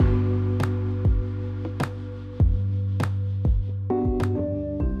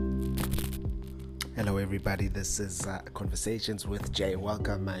everybody. This is Conversations with Jay.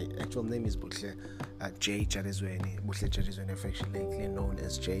 Welcome. My actual name is Buhle Jay Charizweni. Buhle Charizweni, affectionately known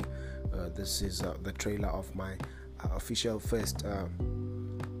as Jay. This is the trailer of my official first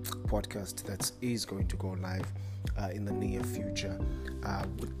podcast that is going to go live in the near future.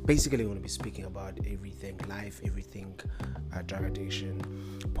 Basically, going to be speaking about everything life, everything drug addiction,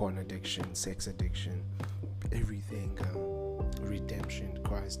 porn addiction, sex addiction, everything, redemption,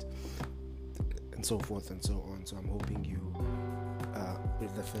 Christ, and so forth and so on. So I'm hoping you be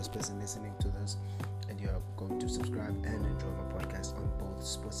the first person listening to this, and you're going to subscribe and enjoy my podcast on both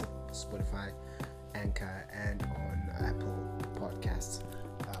Spotify, Anchor, and on Apple Podcasts.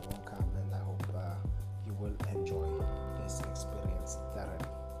 Welcome, and I hope you will enjoy.